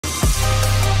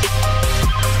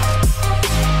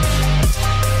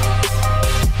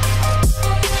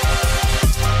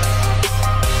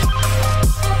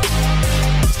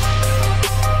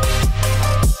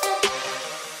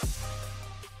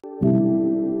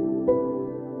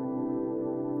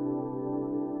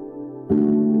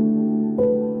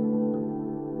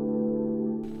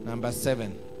Number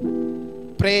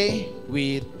 7. Pray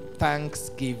with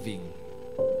thanksgiving.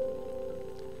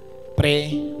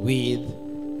 Pray with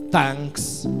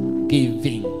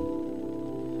thanksgiving.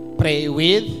 Pray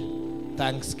with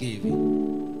thanksgiving.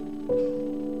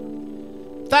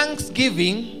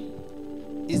 Thanksgiving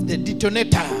is the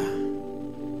detonator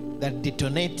that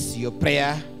detonates your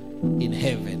prayer in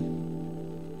heaven.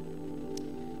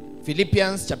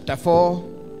 Philippians chapter 4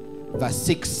 verse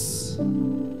 6.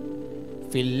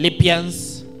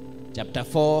 Philippians chapter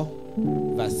 4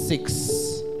 verse 6.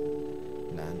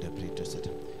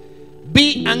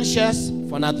 Be anxious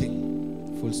for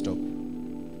nothing. Full stop.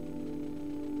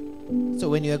 So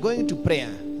when you are going to prayer,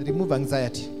 remove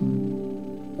anxiety.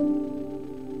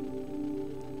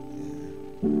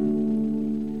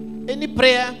 Any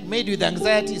prayer made with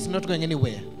anxiety is not going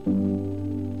anywhere.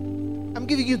 I'm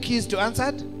giving you keys to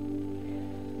answer.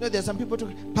 No, there are some people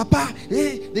talking, Papa,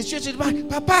 the church is bad.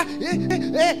 Papa,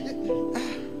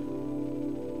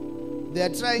 They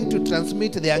are trying to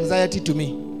transmit the anxiety to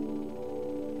me.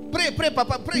 Pray, pray,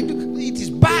 Papa, pray. It is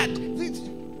bad.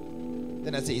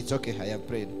 Then I say, it's okay, I have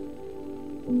prayed.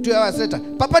 2 hours later,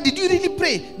 Papa, did you really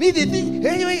pray? Me, they think,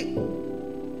 anyway.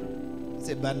 I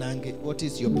say, Banange, what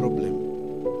is your problem?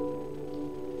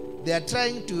 They are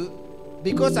trying to,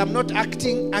 because I'm not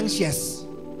acting anxious,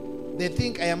 they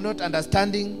think I am not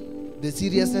understanding the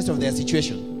seriousness of their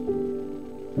situation.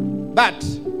 But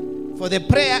for the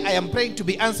prayer I am praying to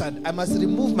be answered, I must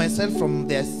remove myself from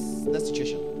that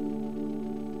situation.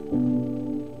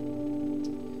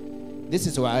 This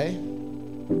is why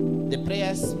the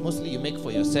prayers mostly you make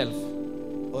for yourself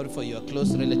or for your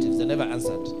close relatives are never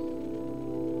answered,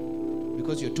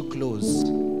 because you're too close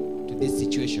to this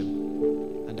situation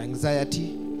and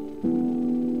anxiety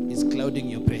is clouding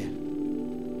your prayer.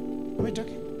 Am I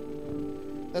talking?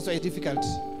 That's why it's difficult.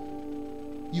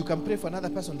 You can pray for another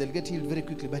person, they'll get healed very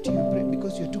quickly, but you pray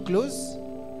because you're too close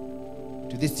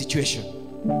to this situation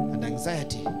and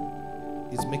anxiety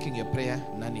is making your prayer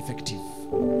non-effective.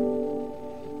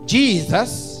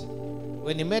 Jesus,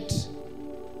 when he met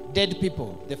dead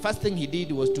people, the first thing he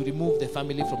did was to remove the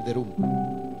family from the room.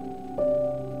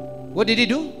 What did he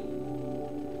do?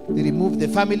 He removed the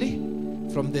family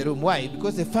from the room. Why?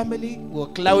 Because the family were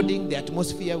clouding the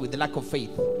atmosphere with the lack of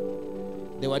faith.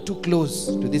 They were too close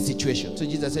to this situation. So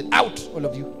Jesus said, out, all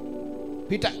of you.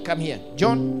 Peter, come here.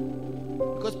 John,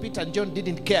 because Peter and John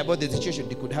didn't care about the situation,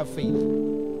 they could have faith.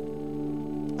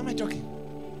 Am I talking?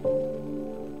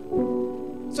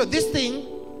 So this thing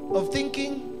of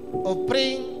thinking, of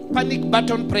praying panic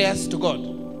button prayers to God,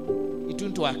 it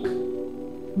won't work.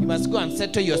 You must go and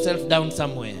settle yourself down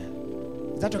somewhere.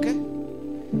 Is that okay?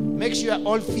 Make sure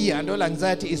all fear and all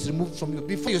anxiety is removed from you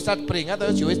before you start praying.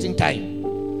 Otherwise, you're wasting time.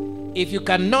 If you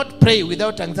cannot pray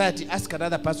without anxiety, ask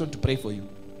another person to pray for you.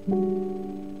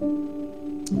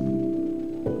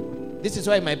 This is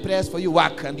why my prayers for you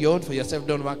work and your own for yourself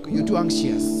don't work. You're too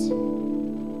anxious.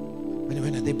 When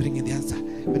are they bringing the answer?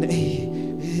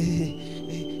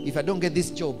 If I don't get this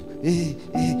job, you're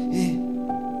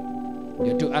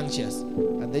too anxious.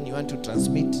 And then you want to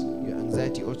transmit your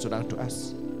anxiety also down to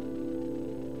us.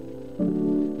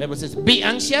 The Bible says, be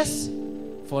anxious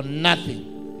for nothing,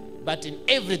 but in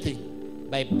everything,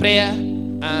 by prayer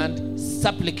and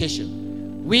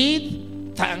supplication,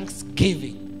 with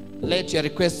thanksgiving, let your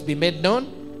requests be made known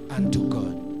unto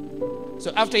God.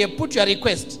 So after you put your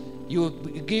request, you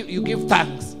give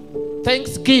thanks.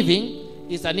 Thanksgiving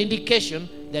is an indication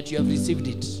that you have received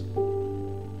it,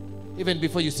 even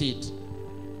before you see it.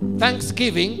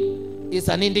 Thanksgiving is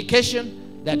an indication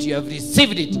that you have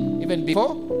received it, even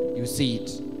before you see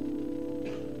it.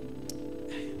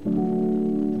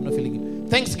 I'm not feeling it.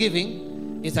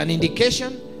 Thanksgiving is an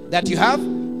indication that you have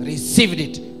received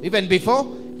it, even before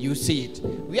you see it.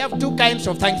 We have two kinds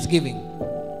of thanksgiving.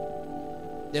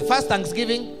 The first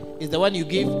thanksgiving is the one you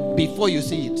give before you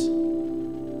see it,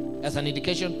 as an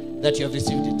indication that you have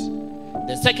received it.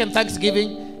 The second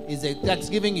thanksgiving is the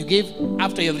thanksgiving you give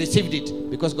after you have received it,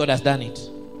 because God has done it.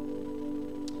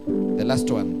 The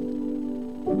last one,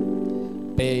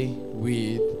 pray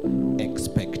with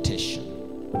expectation.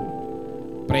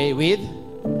 Pray with,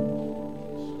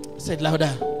 say it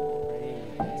louder.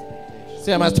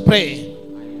 Say, I must pray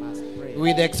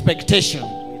with expectation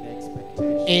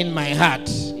in my heart.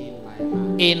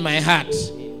 In my heart.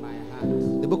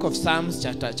 The book of Psalms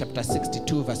chapter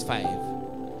 62 verse 5.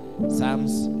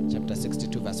 Psalms chapter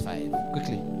 62 verse 5.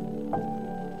 Quickly.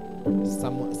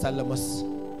 Psalms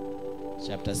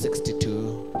chapter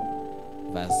 62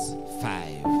 verse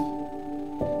 5.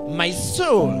 My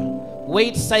soul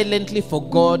waits silently for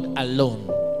God alone,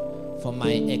 for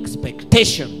my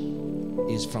expectation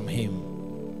is from him.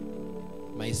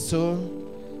 My soul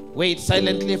waits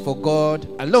silently for God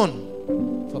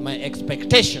alone, for my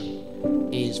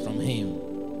expectation is from Him.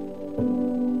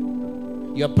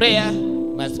 Your prayer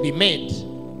must be made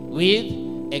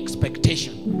with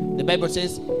expectation. The Bible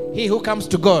says, he who comes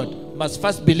to God must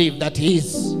first believe that He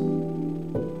is.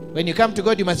 When you come to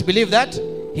God, you must believe that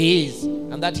He is,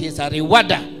 and that He is a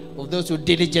rewarder of those who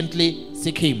diligently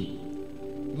seek Him.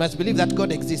 You must believe that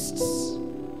God exists,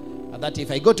 and that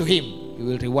if I go to Him, He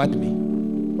will reward me.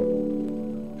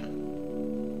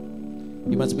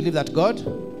 You must believe that God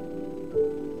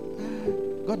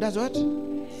does what?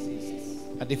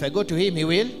 And if I go to Him, He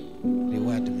will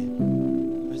reward me.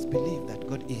 You must believe that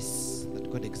God is,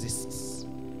 that God exists.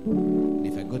 And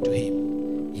if I go to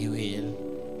Him, He will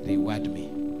reward me.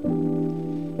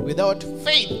 Without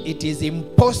faith, it is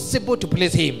impossible to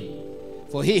please Him.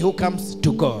 For he who comes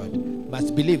to God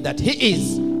must believe that He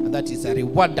is, and that is a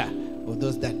rewarder of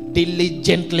those that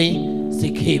diligently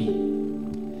seek Him.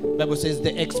 The Bible says,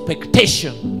 the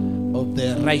expectation of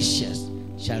the righteous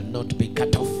shall not be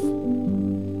cut off.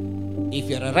 If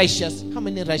you are righteous, how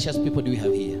many righteous people do we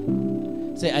have here?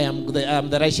 Say, I am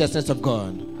the righteousness of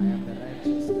God. I am the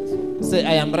righteousness of God. Say,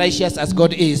 I am righteous as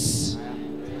God is. I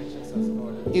am righteous as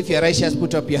God is. If you are righteous,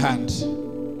 put up your hand.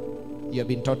 You have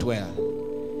been taught well.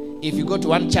 If you go to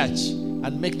one church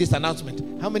and make this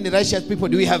announcement, how many righteous people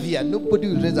do we have here? Nobody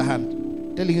will raise a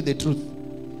hand, telling you the truth.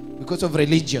 Because of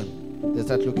religion, they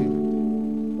start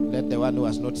looking. Let the one who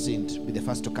has not sinned be the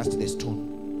first to cast the stone.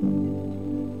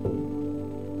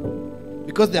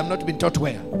 Because they have not been taught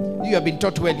well. You have been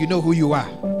taught well, you know who you are.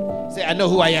 Say, I know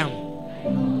who I am. I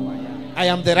know who I am. I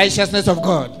am the righteousness of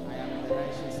God. I am the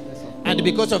righteousness of God. And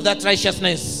because of that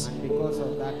righteousness, And because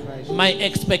of that righteousness, my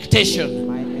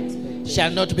expectation shall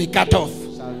not be cut off.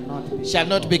 Shall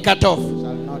not be cut off.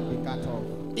 Shall not be cut off.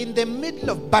 In the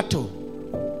middle of battle,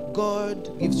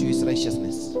 God gives you His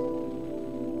righteousness.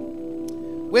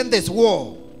 When there's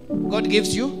war, God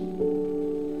gives you.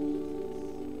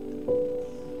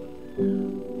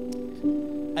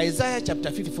 Isaiah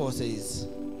chapter 54 says,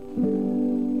 I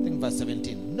think verse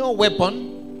 17, no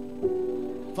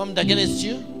weapon formed against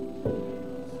you.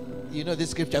 You know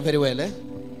this scripture very well, eh?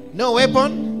 No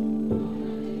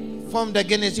weapon formed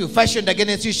against you, fashioned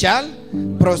against you shall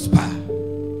prosper.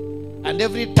 And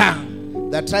every tongue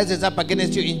that rises up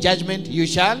against you in judgment, you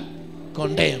shall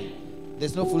condemn.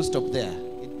 There's no full stop there.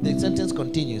 The sentence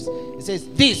continues. It says,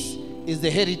 this is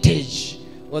the heritage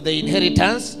or the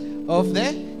inheritance of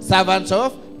the servants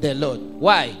of the Lord.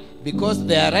 Why? Because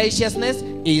their righteousness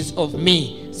is of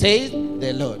me, says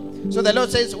the Lord. So the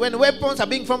Lord says, when weapons are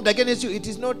being formed against you, it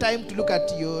is no time to look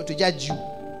at you, to judge you.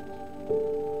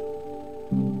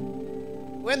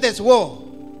 When there's war,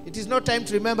 it is not time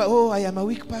to remember, oh, I am a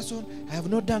weak person. I have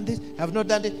not done this. I have not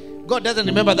done this. God doesn't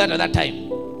remember that at that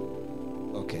time.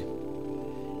 Okay.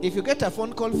 If you get a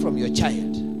phone call from your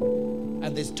child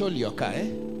and they stole your car,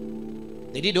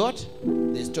 They did what?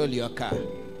 They stole your car.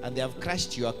 And they have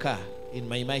crashed your car in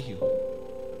Maimahiu.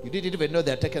 You didn't even know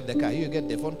they had taken the car. You get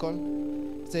the phone call.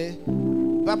 Say,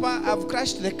 Papa, I've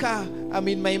crashed the car. I'm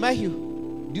in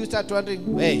Maimahiu. Do you start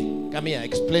wondering, hey, come here,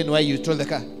 explain why you stole the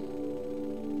car?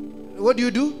 What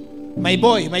do? My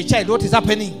boy, my child, what is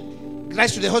happening?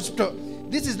 Rush to the hospital.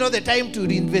 This is not the time to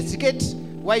investigate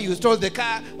why you stole the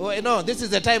car. No, this is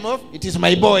the time of, it is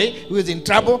my boy who is in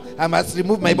trouble. I must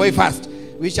remove my boy first.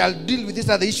 We shall deal with these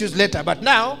other issues later. But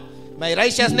now, my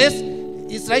righteousness,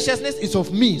 His righteousness is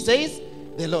of me, says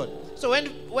the Lord. So when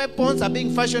weapons are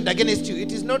being fashioned against you,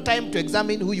 it is no time to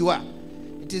examine who you are.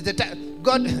 It is the time,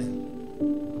 God,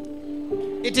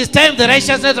 it is time the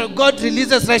righteousness of God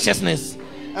releases righteousness.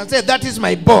 And say, that is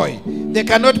my boy. They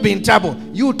cannot be in trouble.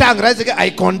 You tongue rise again,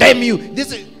 I condemn you.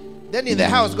 This is, then in the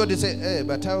house, God will say, hey,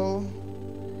 but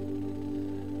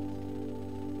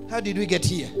how did we get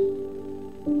here?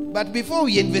 But before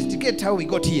we investigate how we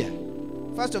got here,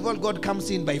 first of all, God comes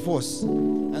in by force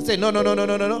and say, no.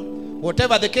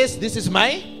 Whatever the case, this is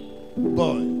my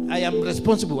boy. I am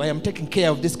responsible. I am taking care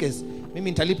of this case.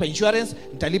 Mimi nitalipa insurance,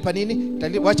 nitalipa nini,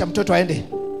 wacha mtoto aende.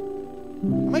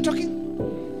 Am I talking?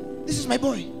 This is my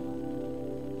boy.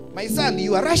 My son,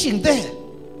 you are rushing there.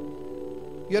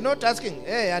 You are not asking,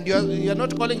 hey, and you are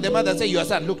not calling the mother and say, your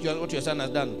son, look what your son has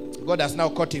done. God has now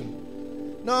caught him.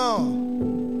 No.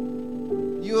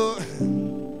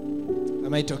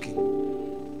 Am I talking?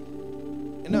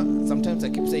 You know, sometimes I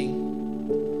keep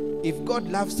saying, if God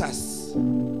loves us,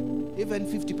 even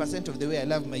 50% of the way I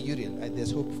love my Uriel,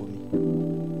 there's hope for me.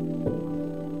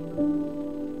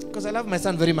 Because I love my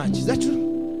son very much. Is that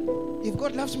true? If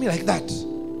God loves me like that,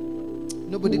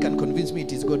 nobody can convince me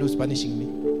it is God who's punishing me.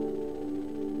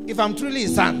 If I'm truly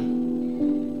His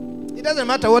son, It doesn't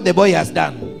matter what the boy has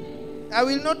done. I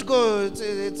will not go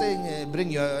saying,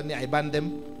 bring your, I ban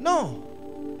them. No.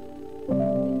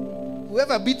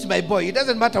 Whoever beats my boy, it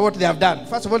doesn't matter what they have done.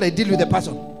 First of all, I deal with the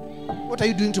person. What are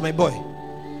you doing to my boy?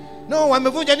 No, I'm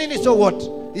a Vujanini, so what?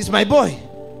 It's my boy.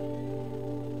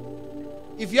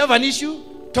 If you have an issue,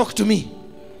 talk to me.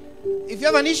 If you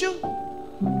have an issue,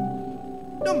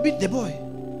 don't beat the boy.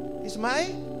 It's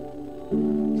my.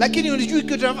 Like in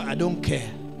the I don't care.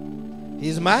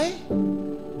 He's my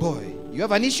boy. You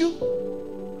have an issue?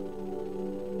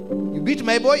 You beat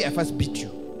my boy, I first beat you.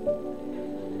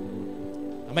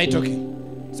 Am I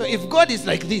talking? So if God is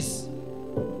like this,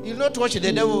 He'll not watch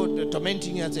the devil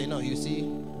tormenting you and say, no, you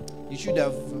see, you should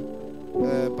have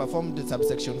performed the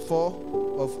subsection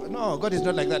 4 of. No, God is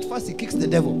not like that. First He kicks the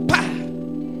devil. Pah!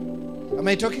 Am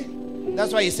I talking?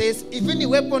 That's why He says, if any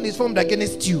weapon is formed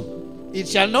against you, it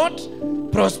shall not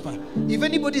prosper. If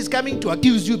anybody is coming to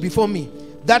accuse you before me,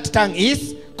 that tongue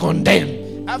is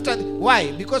condemned.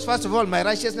 Why? Because first of all, my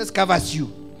righteousness covers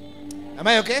you. Am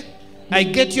I okay? I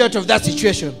get you out of that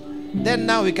situation. Then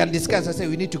now we can discuss. I say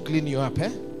we need to clean you up.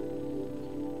 Am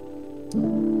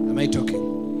I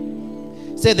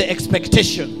talking? Say the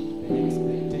expectation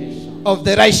of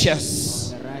the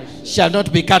righteous shall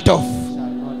not be cut off.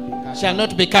 Shall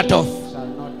not be cut off.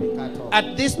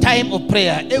 At this time of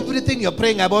prayer, everything you're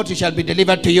praying about, you shall be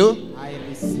delivered to you.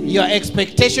 Your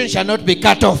expectation shall not be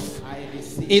cut off.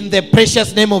 In the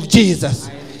precious name of Jesus.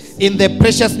 In the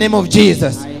precious name of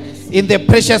Jesus. In the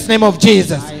precious name of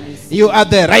Jesus. You are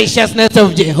the righteousness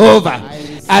of Jehovah.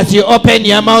 As you open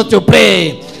your mouth to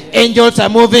pray, angels are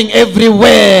moving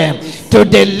everywhere to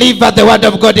deliver the word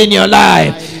of God in your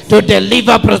life, to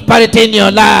deliver prosperity in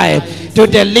your life, to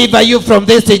deliver you from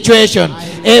this situation.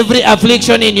 Every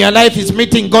affliction in your life is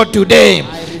meeting God today.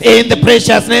 In the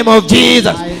precious name of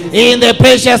Jesus. In the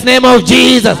precious name of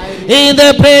Jesus. In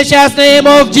the precious name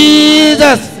of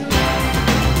Jesus.